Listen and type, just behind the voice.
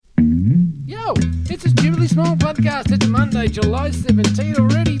Hello, it's a Stupidly Small podcast. It's Monday, July 17th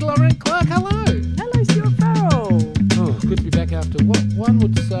already. Lauren Clark, hello. Hello, Stuart Farrell. Oh, good to be back after what one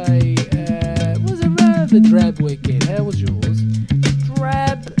would say was a rather drab weekend. How was yours?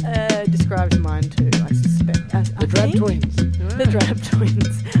 Drab describes mine too, I suspect. The Drab Twins. The Drab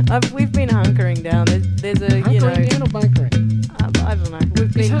Twins. We've been hunkering down. There's a, Hunkering down or bunkering? I don't know.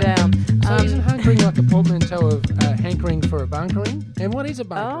 We've been down. So isn't hunkering like a portmanteau of hankering for a bunkering? And what is a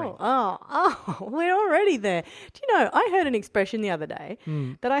bunkering? Oh, we're already there. Do you know, I heard an expression the other day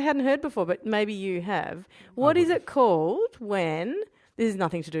that I hadn't heard before, but maybe you have. What is it called when... This has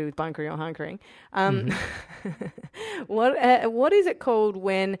nothing to do with bunkering or hunkering. What is it called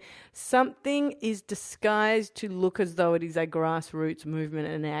when something is disguised to look as though it is a grassroots movement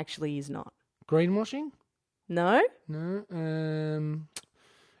and it actually is not? Greenwashing? No? No.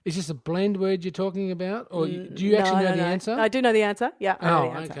 Is this a blend word you're talking about? Or do you actually know the answer? I do know the answer. Yeah, I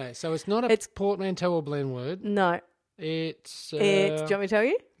know the answer. Okay. So it's not a portmanteau or blend word. No. It's... do you want me to tell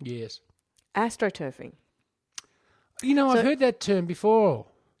you? Yes. Astroturfing. You know, I've heard that term before.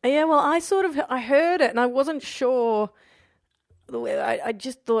 Yeah, well, I heard it and I wasn't sure. I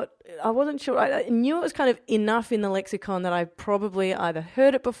just thought, I wasn't sure. I knew it was kind of enough in the lexicon that I probably either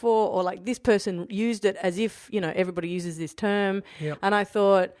heard it before or like this person used it as if, everybody uses this term. Yep. And I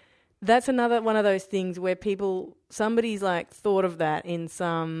thought that's another one of those things where somebody's like thought of that in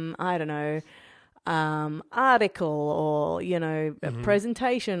some, I don't know, article or, a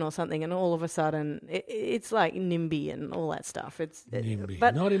presentation or something, and all of a sudden it's like NIMBY and all that stuff. NIMBY.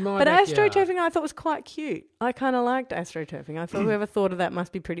 But not in my But backyard. astroturfing I thought was quite cute. I kind of liked astroturfing. I thought whoever thought of that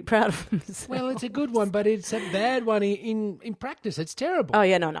must be pretty proud of themselves. Well, it's a good one, but it's a bad one in practice. It's terrible. Oh,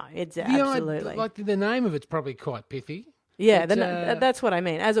 yeah, no, it's absolutely. Like the name of it's probably quite pithy. Yeah, that's what I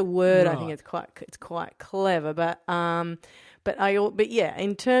mean. As a word, right. I think it's quite clever, but yeah,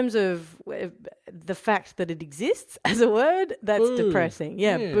 in terms of the fact that it exists as a word, that's boo. Depressing.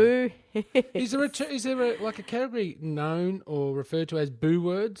 Yeah, boo. Is there a category known or referred to as boo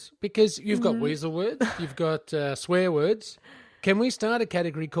words? Because you've got weasel words, you've got swear words. Can we start a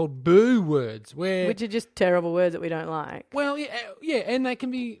category called boo words, which are just terrible words that we don't like? Well, yeah, and they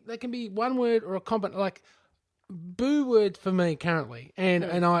can be one word or a compound like. Boo word for me currently,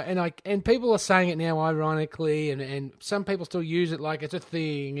 and people are saying it now ironically, and some people still use it like it's a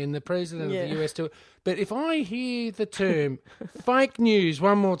thing, and the president of the US too. But if I hear the term fake news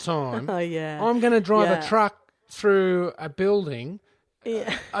one more time, I'm going to drive a truck through a building.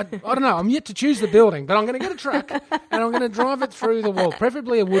 Yeah. I don't know. I'm yet to choose the building, but I'm going to get a truck and I'm going to drive it through the wall,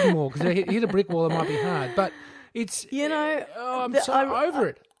 preferably a wooden wall, because if I hit a brick wall, it might be hard. But it's I'm so over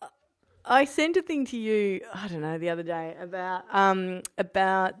it. I sent a thing to you, I don't know, the other day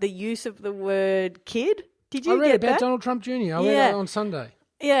about the use of the word kid. Did you I read get about that? Donald Trump Jr. I read it on Sunday.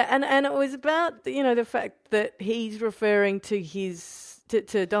 Yeah, and it was about the fact that he's referring to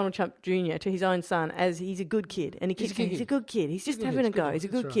to Donald Trump Jr., to his own son, as he's a good kid, and he keeps saying he's a good kid. He's just having a go. He's a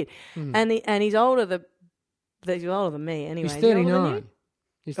good kid, and he's older than me anyway. He's 39.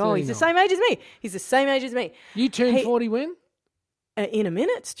 He's the same age as me. He's the same age as me. You turned 40 when? In a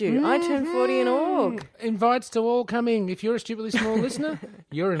minute, Stu. I turned 40 in Aug. Invites to all coming. If you're a Stupidly Small listener,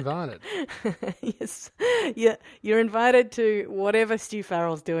 you're invited. Yes. Yeah, you're invited to whatever Stu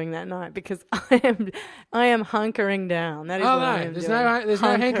Farrell's doing that night, because I am hunkering down. That is what I am there's doing. There's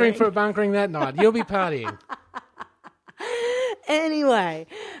no hankering for a bunkering that night. You'll be partying. Anyway,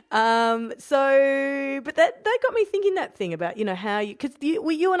 but that got me thinking that thing about, how because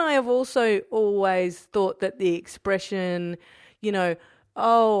you and I have also always thought that the expression,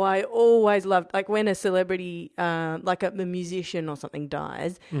 I always loved, like when a celebrity, like a musician or something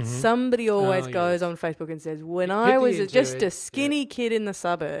dies, somebody always goes on Facebook and says, when I was just a skinny kid in the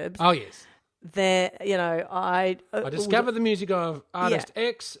suburbs. Oh, yes. I discovered the music of artist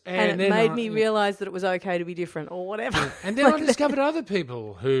X, and it made me realise that it was okay to be different or whatever. Yeah. And then I discovered other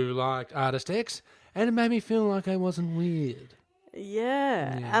people who liked artist X, and it made me feel like I wasn't weird.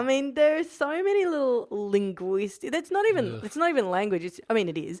 Yeah. I mean, there are so many little linguistic. It's not even language.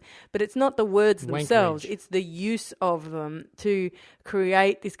 It is, but it's not the words themselves. It's the use of them to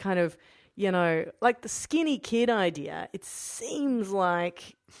create this kind of, like the skinny kid idea. It seems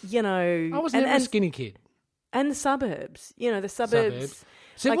like, I was never a skinny kid. And the suburbs, the suburbs.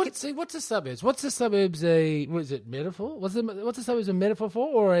 So what's the suburbs? What's the suburbs was it metaphor? What's the suburbs a metaphor for,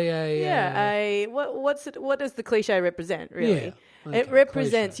 or what does the cliche represent, really? Yeah. Okay, it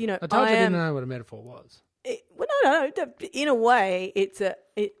represents, cliche. I told you I didn't know what a metaphor was. No. In a way, it's a...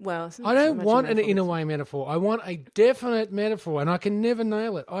 I don't want an in a way metaphor. I want a definite metaphor, and I can never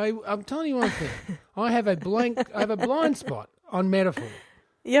nail it. I'm telling you one thing. I have a blind spot on metaphor.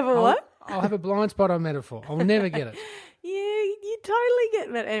 You have a what? I'll have a blind spot on metaphor. I'll never get it. Yeah, you totally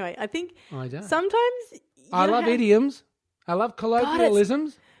get that. Anyway, I think I don't. sometimes I love idioms. I love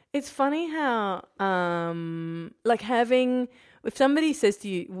colloquialisms. It's funny how, like having, if somebody says to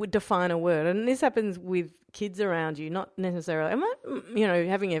you, would define a word, and this happens with kids around you, not necessarily,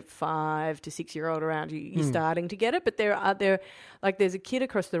 having a 5 to 6 year old around you, you're starting to get it. But there's a kid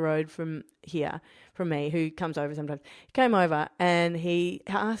across the road from me, who comes over sometimes. He came over and he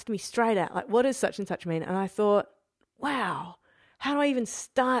asked me straight out, like, what does such and such mean? And I thought, wow, how do I even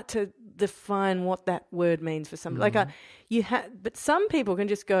start to define what that word means for somebody? But some people can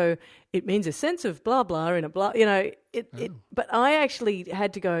just go, it means a sense of blah blah in a blah, but I actually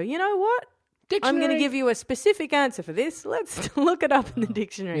had to go, you know what? Dictionary. I'm going to give you a specific answer for this. Let's look it up in the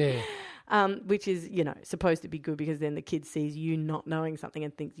dictionary. Yeah. Which is, supposed to be good, because then the kid sees you not knowing something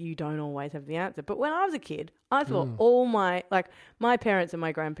and thinks you don't always have the answer. But when I was a kid, I thought all my parents and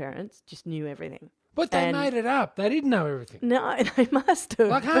my grandparents just knew everything. But they made it up. They didn't know everything. No, they must have.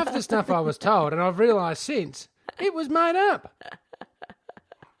 Like half the stuff I was told, and I've realised since, it was made up.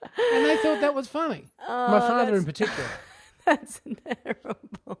 And they thought that was funny. My father in particular. That's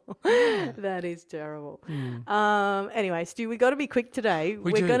terrible. That is terrible. Anyway, Stu, we got to be quick today.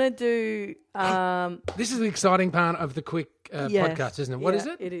 We're going to do... this is the exciting part of the quick podcast, isn't it? What is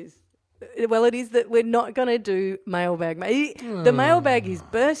it? It is. Well, it is that we're not going to do mailbag. The mailbag is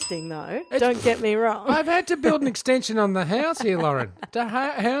bursting, though. Don't get me wrong. I've had to build an extension on the house here, Lauren, to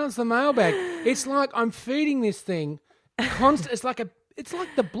house the mailbag. It's like I'm feeding this thing constant. It's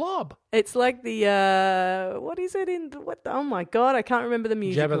like the Blob. It's like the what is it in oh my God, I can't remember the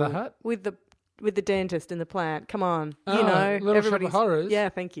musical. Jabba the Hutt? With the dentist in the plant. Come on. Little Shop of Horrors. Yeah,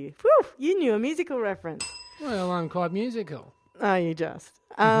 thank you. Whew, you knew a musical reference. Well, I'm quite musical. Oh, you just.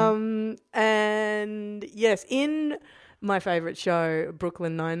 And yes, in my favourite show,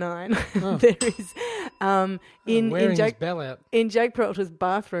 Brooklyn Nine-Nine, there is wearing his bell out. In Jake Peralta's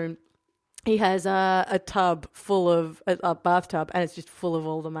bathroom, he has a tub full of a bathtub, and it's just full of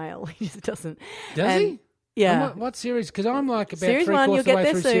all the mail. He just doesn't. Does he? Yeah. What series? Because I'm like about series 3/4 one, of the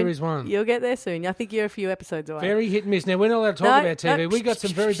way through series 1. You'll get there soon. I think you're a few episodes away. Very hit and miss. Now, we're not allowed to talk about TV. We got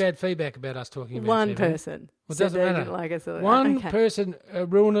some very bad feedback about us talking about One TV. person. Well, doesn't they matter. didn't like us. One person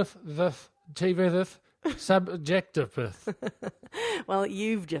ruineth the TV subjectiveth. Well,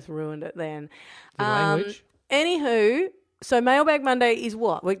 you've just ruined it then. The language. Anywho, so Mailbag Monday is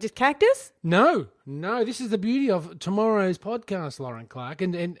what? We're just cactus? No. This is the beauty of tomorrow's podcast, Lauren Clark,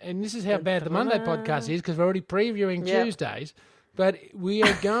 and this is how bad the Monday podcast is, because we're already previewing Tuesdays. But we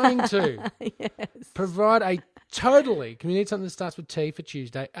are going to provide a totally, can we need something that starts with T for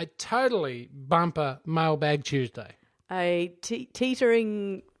Tuesday, a totally bumper Mailbag Tuesday. A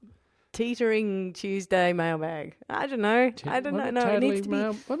teetering Tuesday mailbag. I don't know. No, it needs to be...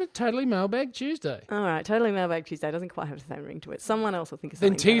 What about totally Mailbag Tuesday? All right, totally Mailbag Tuesday doesn't quite have the same ring to it. Someone else will think of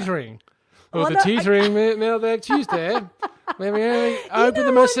something. Then teetering. Teetering Mailbag Tuesday, where we only open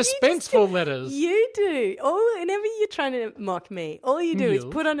the most suspenseful letters. You do. Whenever you're trying to mock me, all you do is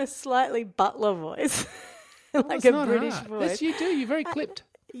put on a slightly butler voice. Like a British voice. Yes, you do. You're very clipped.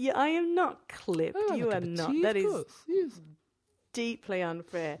 Yeah, I am not clipped. You are not. That is deeply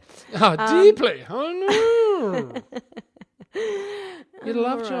unfair. Deeply? Oh, no. You're the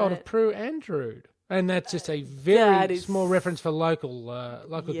love child of Prue and Trude. And that's just a very small reference for local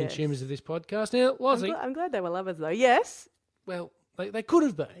consumers of this podcast. Now, Lozzie... I'm glad they were lovers, though. Yes? Well, they could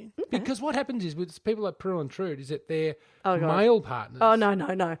have been. Because what happens is with people like Prue and Trude is that they're male partners. Oh,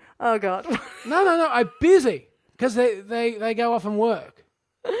 no. Oh, God. No. I'm busy. Because they go off and work,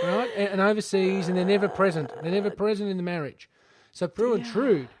 right? And overseas, and they're never present. They're never present in the marriage. So Prue and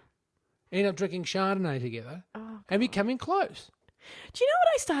Trude end up drinking Chardonnay together and becoming close. Do you know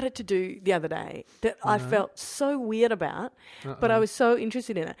what I started to do the other day that I felt so weird about, but I was so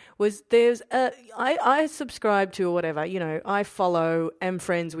interested in it? Was I subscribe to or whatever, I follow, am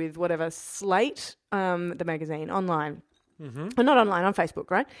friends with whatever, Slate, the magazine, online. Or not online, on Facebook,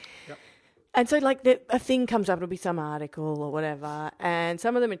 right? Yep. And so, a thing comes up, it'll be some article or whatever, and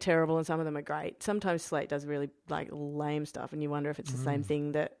some of them are terrible and some of them are great. Sometimes Slate does really, lame stuff, and you wonder if it's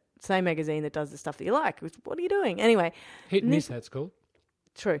the same magazine that does the stuff that you like. What are you doing? Anyway. Hit and miss, that's cool.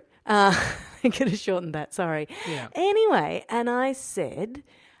 True. I could have shortened that, sorry. Yeah. Anyway, and I said,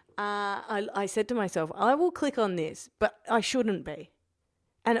 I said to myself, I will click on this, but I shouldn't be.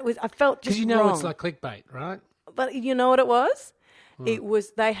 And I felt just wrong. It's like clickbait, right? But you know what it was? It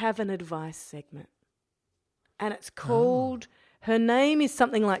was, they have an advice segment. And it's called, her name is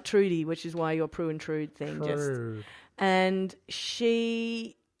something like Trudy, which is why your Prue and Trude thing True. and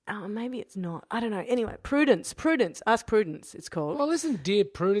she Oh, maybe it's not. I don't know. Anyway, Prudence. Ask Prudence, it's called. Well, listen, Dear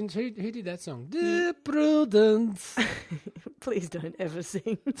Prudence. Who did that song? Dear Prudence. Please don't ever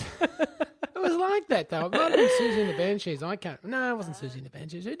sing. It was like that, though. It might have been Susie and the Banshees. I can't. No, it wasn't Susie and the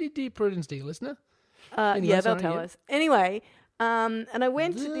Banshees. Who did Dear Prudence, dear listener? Anyway, yeah, they'll tell us. Anyway, and I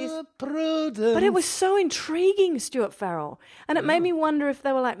went to this. Prudence. But it was so intriguing, Stuart Farrell. And it made me wonder if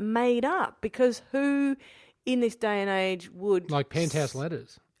they were like made up, because who in this day and age would. Like penthouse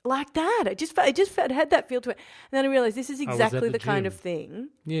letters. Like that. It just had that feel to it. And then I realised this is exactly the kind of thing.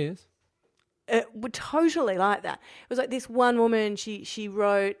 Yes. It would totally like that. It was like this one woman, she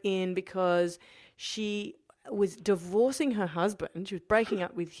wrote in because she was divorcing her husband. She was breaking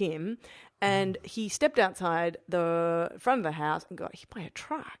up with him, and he stepped outside the front of the house and got hit by a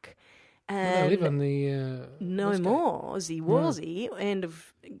truck. And they live on the... no more, Wallsy, end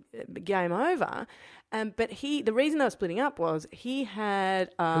of game over. But the reason they were splitting up was he had...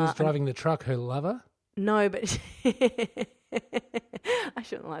 Who was driving the truck, her lover? No, but... I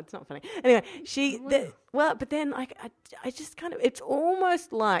shouldn't lie. It's not funny. Anyway, but then I just kind of, it's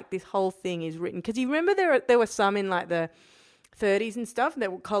almost like this whole thing is written, because you remember there were some in like the 30s and stuff, and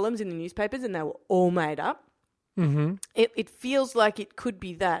there were columns in the newspapers, and they were all made up. Mm-hmm. It feels like it could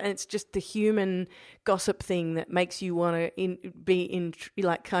be that, and it's just the human gossip thing that makes you want to be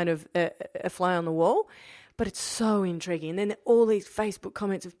like kind of a fly on the wall. But it's so intriguing. And then all these Facebook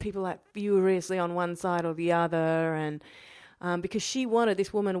comments of people like furiously on one side or the other, and because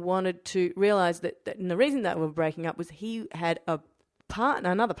this woman wanted to realise that and the reason that we were breaking up was he had a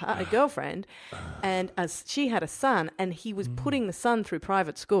girlfriend, and she had a son, and he was putting the son through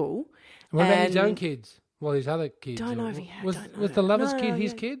private school. What about his own kids? Well, his other kids. Don't know if he had. Was the lover's kid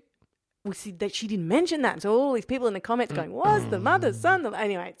his kid? Well, see, that she didn't mention that. So all these people in the comments going, was the mother's son?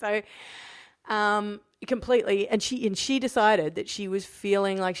 Anyway, so completely. And she decided that she was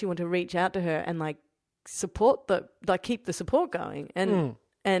feeling like she wanted to reach out to her and like keep the support going. And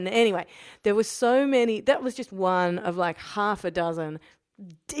anyway, there was so many. That was just one of like half a dozen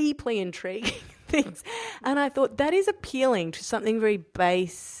deeply intriguing things. And I thought that is appealing to something very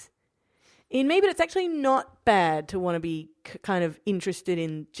base in me, but it's actually not bad to want to be kind of interested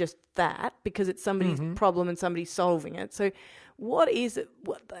in just that, because it's somebody's problem and somebody's solving it. So what is it?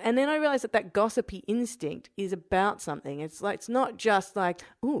 And then I realised that gossipy instinct is about something. It's not just like,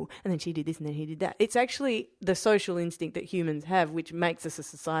 ooh, and then she did this and then he did that. It's actually the social instinct that humans have, which makes us a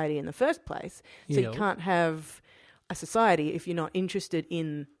society in the first place. So you can't have a society if you're not interested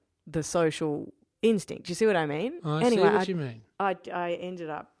in the social instinct. Do you see what I mean? I see what you mean. I ended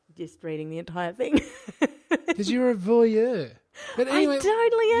up just reading the entire thing. Because you're a voyeur. But anyway, I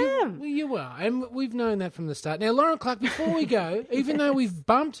totally am. You are, and we've known that from the start. Now, Lauren Clark, before we go, even though we've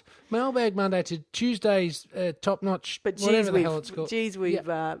bumped Mailbag Monday to Tuesday's top-notch, whatever the hell it's called. We've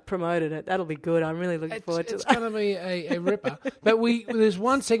promoted it. That'll be good. I'm really looking forward to it. It's going to be a ripper. But there's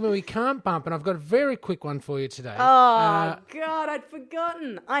one segment we can't bump, and I've got a very quick one for you today. Oh, God, I'd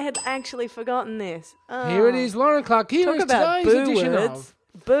forgotten. I had actually forgotten this. Oh. Here it is, Lauren Clark. Here is today's edition of...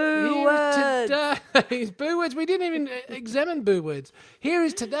 Boo words. Today's boo words. We didn't even examine boo words. Here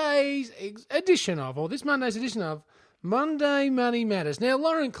is today's edition of, or this Monday's edition of, Monday Money Matters. Now,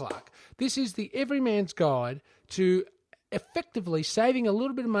 Lauren Clark, this is the everyman's guide to effectively saving a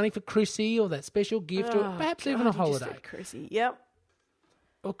little bit of money for Chrissy or that special gift, or perhaps even a holiday. You just said Chrissy, yep.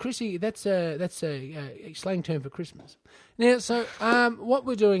 Well, Chrissy, that's a slang term for Christmas. Now, so what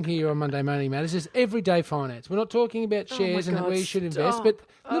we're doing here on Monday Money Matters is everyday finance. We're not talking about shares and where you should invest, but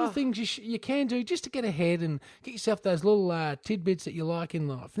little things you can do just to get ahead and get yourself those little tidbits that you like in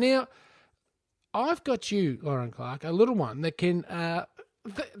life. Now, I've got you, Lauren Clark, a little one that can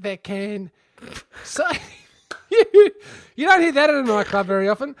say... You don't hear that at a nightclub very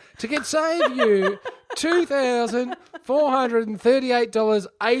often. Save you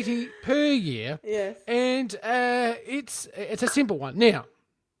 $2,438.80 per year. Yes. And it's a simple one. Now,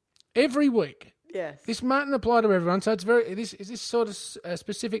 every week. Yes. This mightn't apply to everyone, so it's this sort of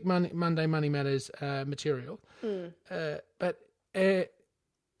specific Monday Money Matters material. But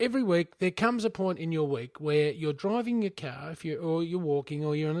every week there comes a point in your week where you're driving your car, or you're walking,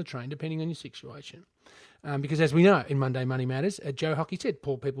 or you're on a train, depending on your situation. Because as we know in Monday Money Matters, Joe Hockey said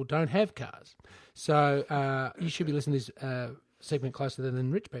poor people don't have cars. So you should be listening to this segment closer than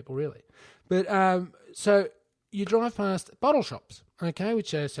rich people, really. But so you drive past bottle shops, okay,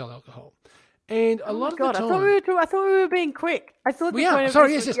 which sell alcohol. And a lot of the time... I thought we were being quick. I thought we are.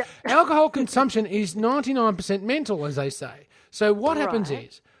 Sorry, yes. Alcohol consumption is 99% mental, as they say. So what happens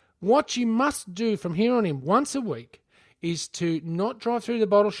is, what you must do from here on in once a week is to not drive through the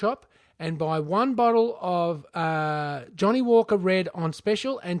bottle shop and buy 1 bottle of Johnny Walker Red on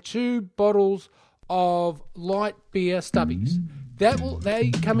special and 2 bottles of light beer stubbies.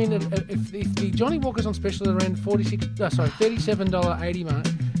 They come in at, if the Johnny Walker's on special at around $37.80 mark.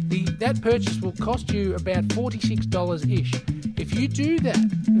 That purchase will cost you about $46-ish. If you do that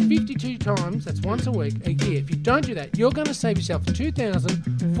 52 times, that's once a week, a year. If you don't do that, you're going to save yourself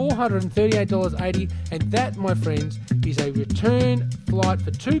 $2,438.80, and that, my friends, is a return flight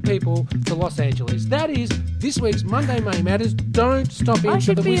for 2 people to Los Angeles. That is this week's Monday May Matters. Don't stop in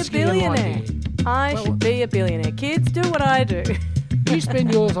for the whiskey and light beer. I should be a billionaire. Kids, do what I do. You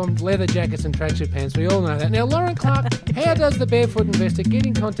spend yours on leather jackets and tracksuit pants. We all know that. Now, Lauren Clark, how does the Barefoot Investor get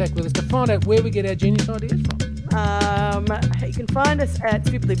in contact with us to find out where we get our genius ideas from? You can find us at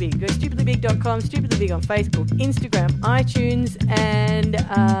Stupidly Big. Go to stupidlybig.com, Stupidly Big on Facebook, Instagram, iTunes, and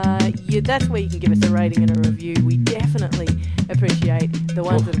that's where you can give us a rating and a review. We definitely appreciate the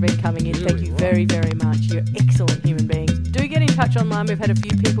ones that have been coming in. Thank you very, very much. You're excellent human beings. Do get in touch online. We've had a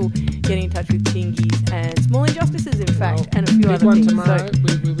few people getting in touch with Tingies and Small Injustices, in fact, and a few other one things. Tomorrow. So,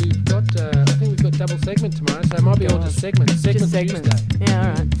 we've got, I think we've got double segment tomorrow, so it might be all just segments. segments. Tuesday. Yeah, all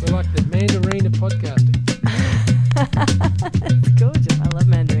right. We're like the mandarine of podcasting. It's gorgeous. I love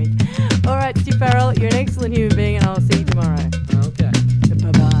mandarine. All right, Stu Farrell, you're an excellent human being.